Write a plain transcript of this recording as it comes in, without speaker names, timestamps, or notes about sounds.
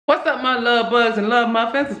What's up, my love bugs and love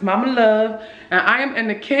muffins? It's Mama Love, and I am in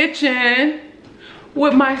the kitchen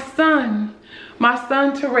with my son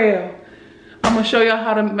Terrell. I'm gonna show y'all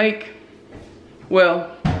how to make,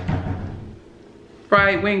 well,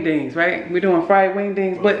 fried wingdings, right? We're doing fried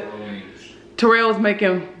wingdings, but Terrell's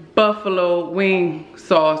making buffalo wing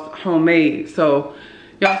sauce homemade. So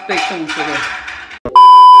y'all stay tuned for this.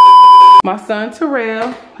 My son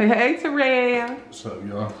Terrell. Hey Terrell. What's up,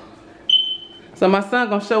 y'all? So my son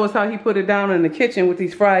gonna show us how he put it down in the kitchen with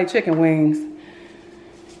these fried chicken wings.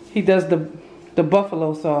 He does the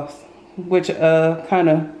buffalo sauce, which kind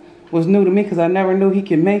of was new to me because I never knew he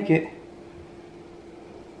could make it.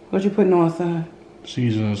 What you putting on, son?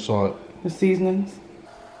 Seasoning, salt. The seasonings.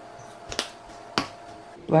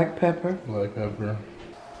 Black pepper. Black pepper.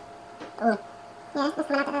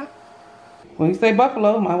 When you say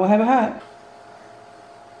buffalo, might well have it hot.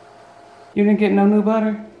 You didn't get no new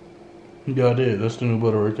butter? Yeah, I did. That's the new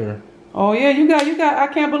butter right there. Oh yeah, you got, I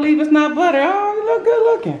can't believe it's not butter. Oh, you look good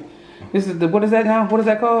looking. This is the, what is that now? What is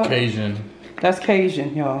that called? Cajun. That's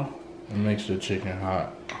Cajun, y'all. It makes the chicken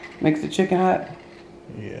hot. Makes the chicken hot?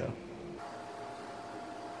 Yeah.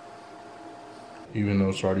 Even though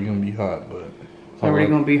it's already gonna be hot, but It's already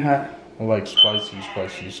gonna be hot. I like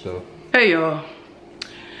spicy stuff. Hey y'all.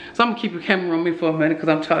 So I'm gonna keep your camera on me for a minute because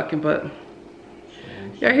I'm talking, but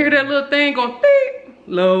y'all hear that little thing going beep?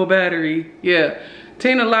 Low battery. Yeah.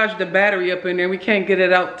 Tina lodged the battery up in there. We can't get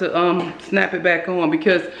it out to snap it back on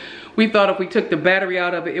because we thought if we took the battery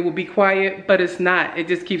out of it, it would be quiet, but it's not. It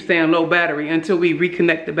just keeps saying low battery until we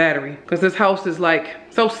reconnect the battery. Because this house is like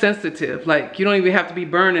so sensitive. Like you don't even have to be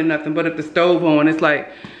burning nothing, but if the stove on, it's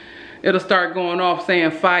like, it'll start going off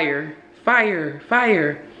saying fire, fire,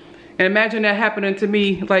 fire. And imagine that happening to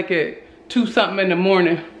me like at 2 something in the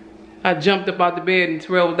morning. I jumped up out the bed and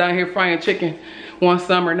Terrell was down here frying chicken one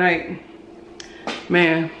summer night.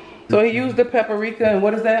 Man. So he used the paprika and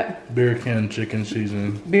what is that? Beer can chicken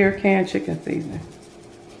seasoning. Beer can chicken seasoning.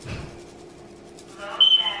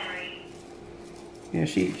 Yeah,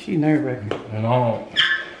 she nerve-wracking. And I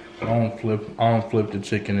don't flip the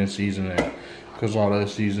chicken and season it because all that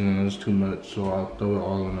seasoning is too much. So I'll throw it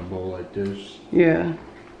all in a bowl like this. Yeah.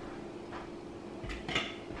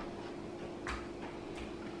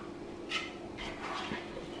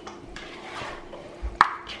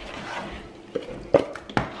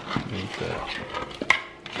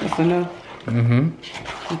 That's enough? Mm-hmm.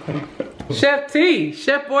 Okay. Chef T,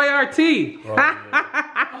 Chef Boyardee. Oh, yeah.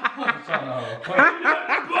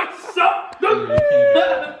 What's up?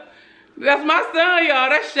 That's my son, y'all.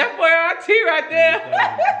 That's Chef Boyardee right there.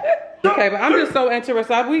 Okay, but I'm just so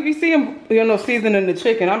interested. We see him, you know, seasoning the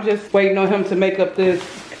chicken. I'm just waiting on him to make up this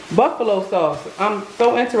buffalo sauce. I'm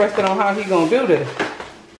so interested on how he gonna do this.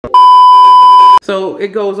 So it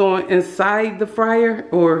goes on inside the fryer,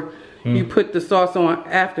 or you put the sauce on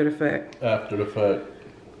after the fact? After the fact.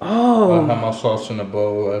 Oh. I have my sauce in a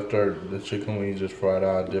bowl after the chicken wings is fried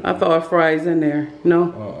out. I thought it fries in there.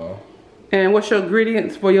 No? And what's your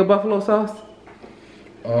ingredients for your buffalo sauce?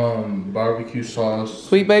 Barbecue sauce.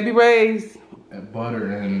 Sweet Baby Ray's. And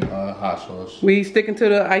butter and hot sauce. We sticking to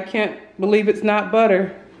the I can't believe it's not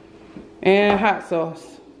butter and hot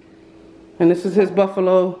sauce. And this is his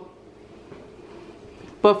buffalo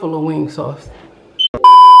wing sauce.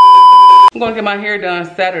 I'm gonna get my hair done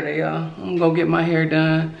Saturday, y'all. I'm gonna get my hair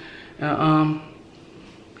done and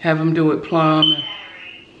have him do it plumb and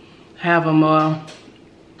have him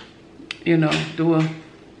you know, do a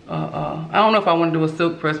I don't know if I want to do a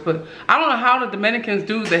silk press, but I don't know how the Dominicans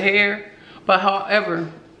do the hair, but however,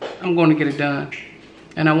 I'm going to get it done.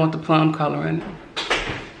 And I want the plum color in it.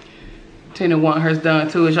 Tina want hers done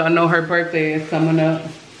too. As y'all know, her birthday is coming up.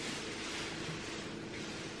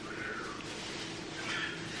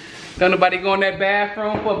 Don't nobody go in that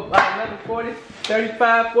bathroom for about another 40,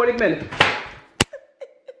 35, 40 minutes.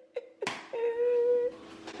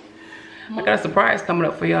 I got a surprise coming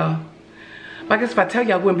up for y'all. I guess if I tell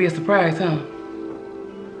y'all, it wouldn't be a surprise, huh?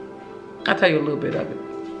 I'll tell you a little bit of it.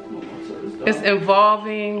 It's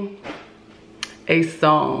involving a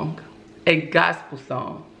song, a gospel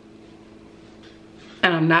song.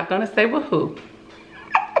 And I'm not gonna say with who.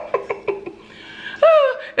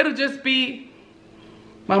 It'll just be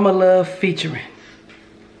Mama Love featuring.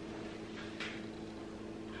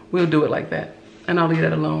 We'll do it like that. And I'll leave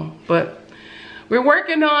that alone. But we're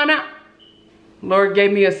working on it. Lord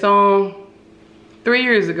gave me a song 3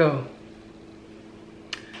 years ago.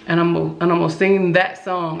 And I'm gonna sing that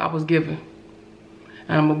song I was given.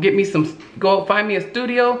 And I'm gonna get me go find me a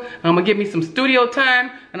studio. And I'm gonna get me some studio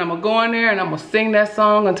time. And I'm gonna go in there and I'm gonna sing that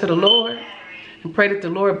song unto the Lord. And pray that the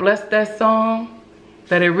Lord bless that song.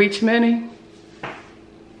 That it reach many.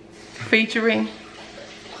 featuring.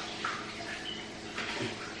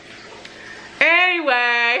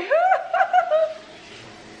 Anyway,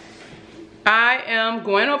 I am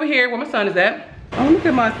going over here where my son is at. Oh, look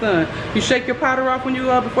at my son. You shake your powder off when you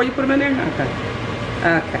before you put them in there? Okay.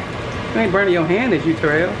 Okay. You ain't burning your hand as you,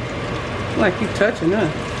 Terrell. Like you touching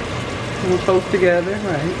us. We'll close together,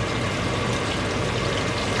 right?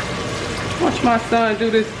 Watch my son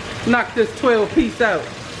do this, knock this 12 piece out.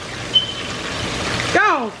 Go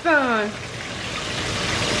on, son.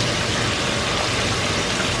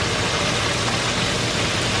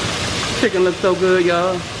 Chicken looks so good,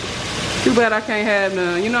 y'all. Too bad I can't have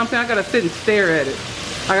none. You know what I'm saying? I gotta sit and stare at it.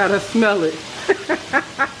 I gotta smell it.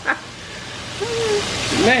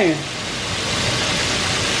 Man.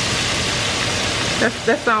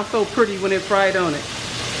 That sounds so pretty when it's fried on it.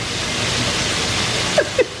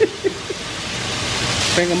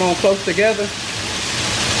 Bring them on close together.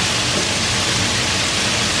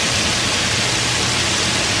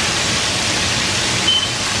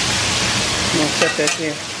 I'm gonna set that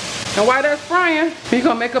there. And while that's frying, he's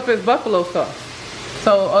gonna make up his buffalo sauce.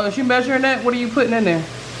 So, is you measuring that? What are you putting in there?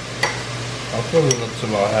 I put it up to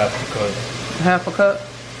about half a cup. Half a cup?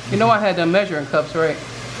 You know I had them measuring cups, right?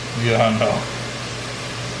 Yeah, I know.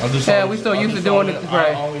 We still used to doing it,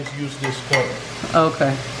 right? I always use this cup.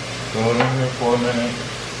 Okay. Throw it in here for a minute.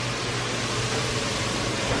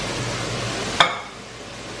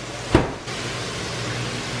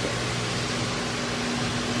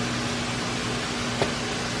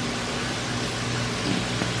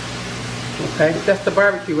 Okay, that's the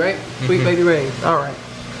barbecue, right? Sweet Baby Ray's. All right.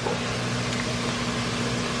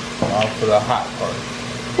 Now for the hot part.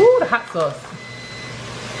 Ooh, the hot sauce.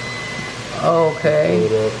 Okay.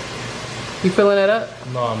 Fill it up. You filling that up?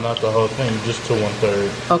 No, not the whole thing, just to 1/3.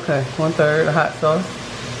 Okay, 1/3 the hot sauce.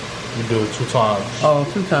 You do it 2 times. Oh,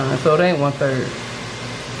 2 times. So it ain't 1/3.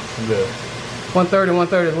 Yeah. 1/3 and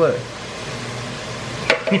 1/3 is what?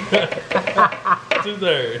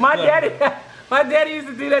 2/3. My daddy used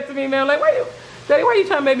to do that to me, man. Like, Daddy, why you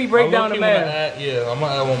trying to make me break down the math? Yeah, I'm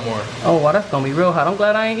gonna add one more. Oh, wow, that's gonna be real hot. I'm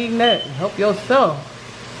glad I ain't eating that. Help yourself.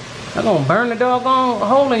 I'm gonna burn the doggone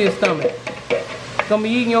hole in your stomach. It's gonna be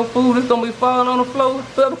eating your food. It's gonna be falling on the floor to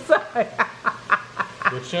the other side.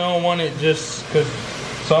 But you don't want it just because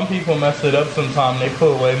some people mess it up sometimes. They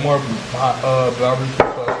put way more barbecue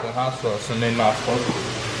sauce than hot sauce, and they're not supposed to.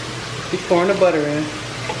 He's pouring the butter in.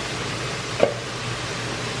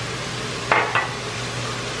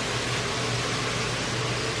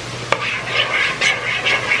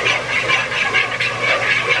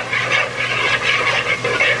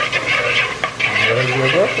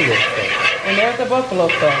 And there's the buffalo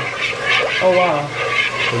sauce. Oh wow.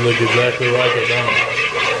 It looks exactly like it, don't it?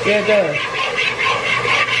 Yeah, it does.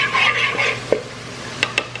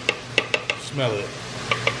 Smell it.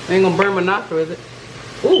 Ain't gonna burn my nostril, is it?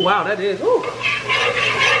 Ooh, wow, that is. Ooh.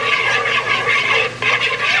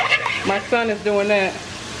 My son is doing that.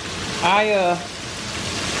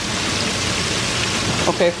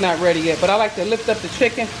 Okay, it's not ready yet, but I like to lift up the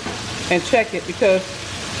chicken and check it because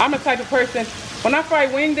I'm the type of person, when I fry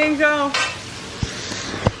wingdings, y'all,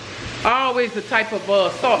 I'm always the type of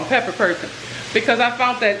salt and pepper person because I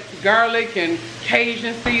found that garlic and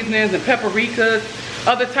Cajun seasonings and paprikas,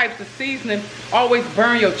 other types of seasoning always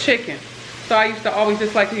burn your chicken. So I used to always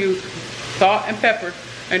just like to use salt and pepper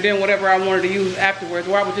and then whatever I wanted to use afterwards,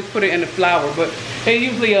 or I would just put it in the flour, but it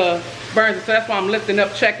usually burns it, so that's why I'm lifting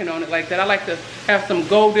up checking on it like that. I like to have some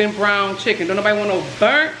golden brown chicken. Don't nobody want no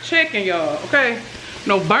burnt chicken, y'all, okay?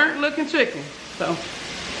 No burnt looking chicken. So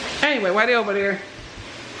anyway, while they over there,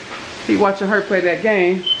 keep watching her play that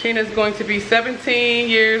game. Tina's going to be 17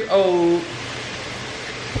 years old.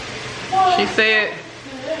 She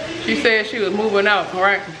said she was moving out, all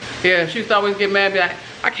right? Yeah, she used to always get mad, be like,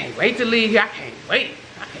 I can't wait to leave here. I can't wait.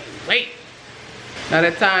 Now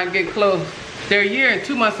that time getting close. They're a year and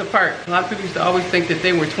 2 months apart. A lot of people used to always think that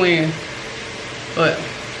they were twins, but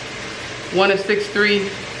one is 6'3"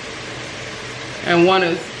 and one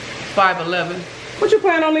is 5'11". What you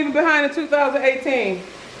plan on leaving behind in 2018?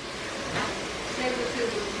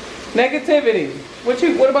 Negativity.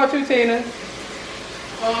 What about you, Tina?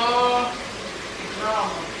 Drama.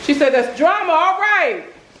 She said that's drama, all right.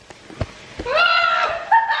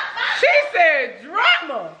 She said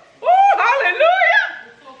drama. Ooh, hallelujah.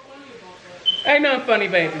 What's so funny about that? Ain't nothing funny,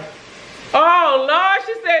 baby. Oh, Lord,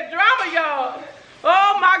 she said drama, y'all.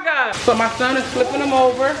 Oh, my God. So my son is flipping them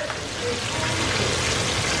over.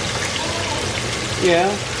 Yeah.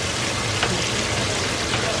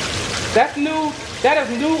 That's new. That is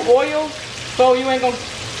new oil. So you ain't going to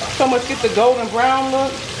so much get the golden brown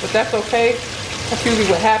look. But that's okay. That's usually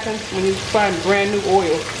what happens when you find brand new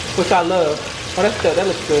oil. which I love. Oh, that's good. That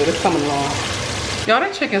looks good. It's coming along. Y'all,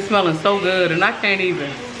 that chicken smelling so good, and I can't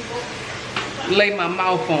even lay my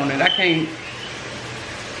mouth on it. I can't.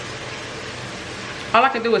 All I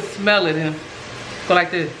can do is smell it and go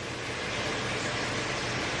like this.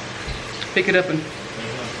 Pick it up and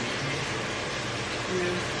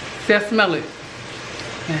see, I smell it.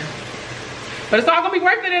 Yeah. But it's all gonna be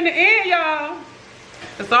worth it in the end, y'all.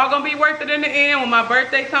 It's all gonna be worth it in the end when my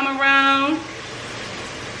birthday come around.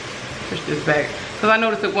 Push this back. Cause I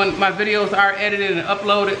noticed that when my videos are edited and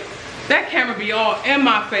uploaded, that camera be all in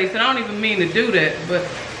my face, and I don't even mean to do that, but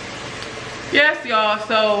yes, y'all.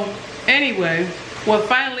 So anyway, what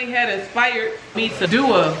finally had inspired me to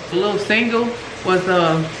do a little single was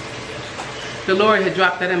the Lord had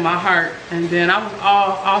dropped that in my heart, and then I was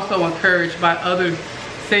also encouraged by other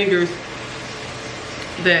singers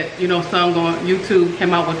that, you know, sung on YouTube,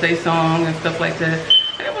 came out with their song and stuff like that.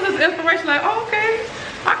 And it was this inspiration, like, oh, okay,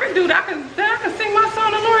 I can do that. I can sing my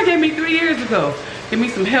song the Lord gave me 3 years ago. Give me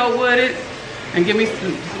some help with it, and give me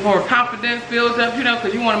some more confidence build up, you know,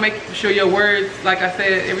 because you want to make sure your words, like I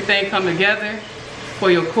said, everything come together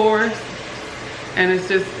for your chorus. And it's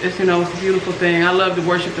just, you know, it's a beautiful thing. I love to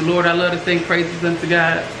worship the Lord. I love to sing praises unto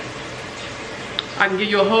God. I can give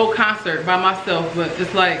you a whole concert by myself, but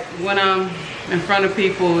it's like when I'm in front of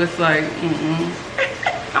people, it's like,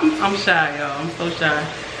 I'm shy, y'all. I'm so shy.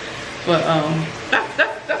 But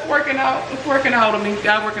that's working out. It's working out of me.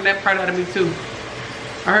 God working that part out of me too.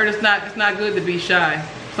 I heard it's not good to be shy.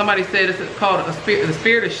 Somebody said it's called a spirit. The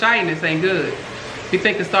spirit of shyness ain't good. You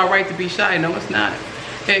think it's all right to be shy? No, it's not.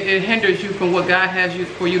 It hinders you from what God has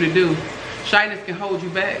for you to do. Shyness can hold you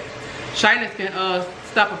back. Shyness can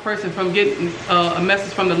stop a person from getting a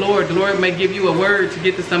message from the Lord. The Lord may give you a word to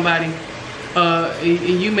get to somebody,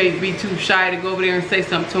 and you may be too shy to go over there and say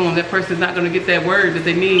something to them. That person's not going to get that word that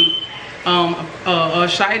they need.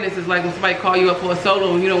 Shyness is like when somebody call you up for a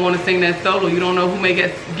solo and you don't want to sing that solo. You don't know who may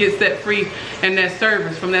get set free in that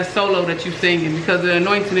service from that solo that you're singing because of the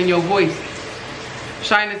anointing in your voice.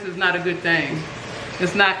 Shyness is not a good thing.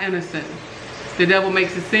 It's not innocent. The devil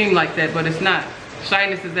makes it seem like that, but it's not.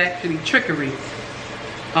 Shyness is actually trickery.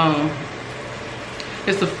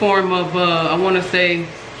 It's a form of, I want to say,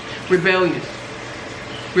 rebellion.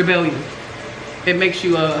 Rebellion. It makes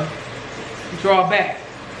you draw back.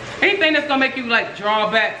 Anything that's gonna make you like draw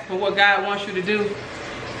back from what God wants you to do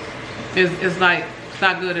is like, it's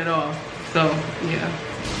not good at all. So yeah.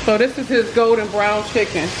 So this is his golden brown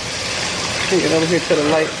chicken. Let me get over here to the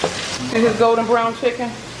light. And his golden brown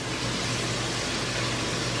chicken.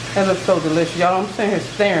 That looks so delicious. Y'all, I'm sitting here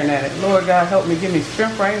staring at it. Lord God, help me. Give me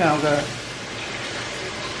strength right now, God.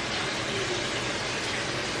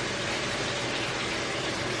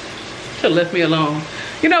 Should left me alone.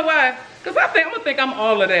 You know why? Because I'm gonna think I'm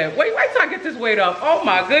all of that. Wait till I get this weight off. Oh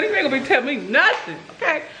my goodness, you ain't gonna be telling me nothing.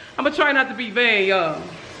 Okay? I'm gonna try not to be vain, y'all.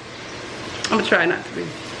 I'm gonna try not to be.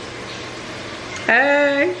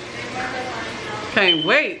 Hey. Can't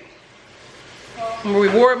wait. I'm gonna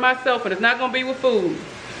reward myself, and it's not gonna be with food.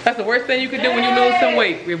 That's the worst thing you can do when you lose some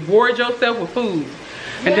weight. Reward yourself with food.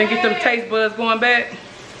 And then get them taste buds going back.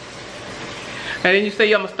 And then you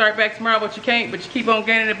say, I'm gonna start back tomorrow, but you can't, but you keep on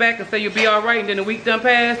gaining it back and say you'll be all right, and then the week done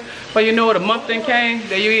passed. But you know what, a month then came,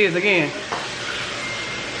 there you is again.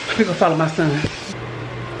 We gonna follow my son.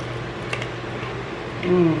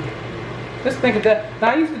 Just think of that. Now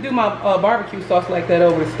I used to do my barbecue sauce like that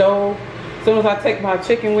over the stove. As soon as I take my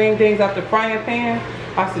chicken wing things out the frying pan,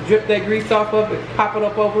 I used to drip that grease off of it, pop it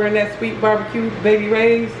up over in that sweet barbecue Baby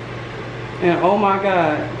Ray's, and oh my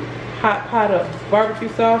God, hot pot of barbecue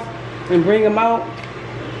sauce, and bring them out.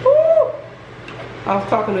 Woo! I was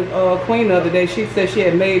talking to Queen the other day. She said she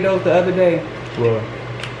had made those the other day. What?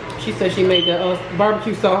 She said she made the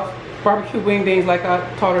barbecue sauce, barbecue wing things like I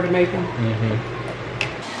taught her to make them.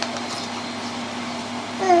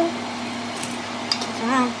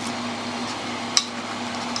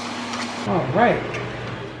 All right,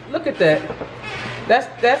 look at that.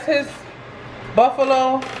 That's his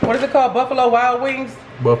buffalo. What is it called? Buffalo Wild Wings.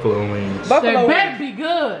 Buffalo wings. Buffalo They better wings. be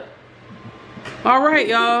good. All right,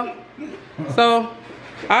 y'all. So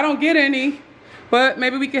I don't get any, but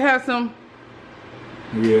maybe we could have some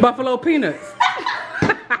buffalo peanuts.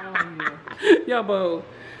 Yo, bo.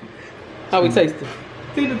 How we taste it?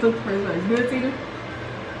 Tina took the first one. Good, Tina?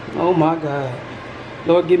 Oh my God.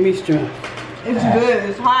 Lord, give me strength. It's good.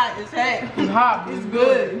 It's hot. It's hot. It's hot. It's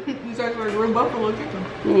good. It's actually a real buffalo chicken.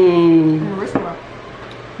 In a restaurant.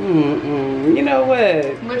 You know what?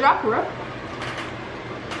 Good job, Terrell.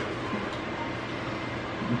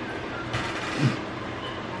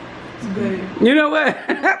 It's good. You know what?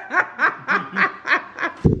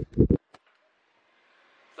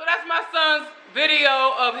 So that's my son's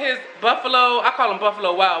video of his buffalo. I call them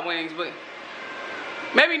Buffalo Wild Wings, but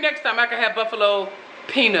maybe next time I can have buffalo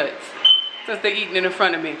peanuts since they're eating it in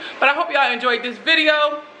front of me. But I hope y'all enjoyed this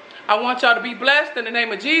video. I want y'all to be blessed in the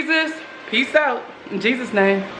name of Jesus. Peace out. In Jesus' name.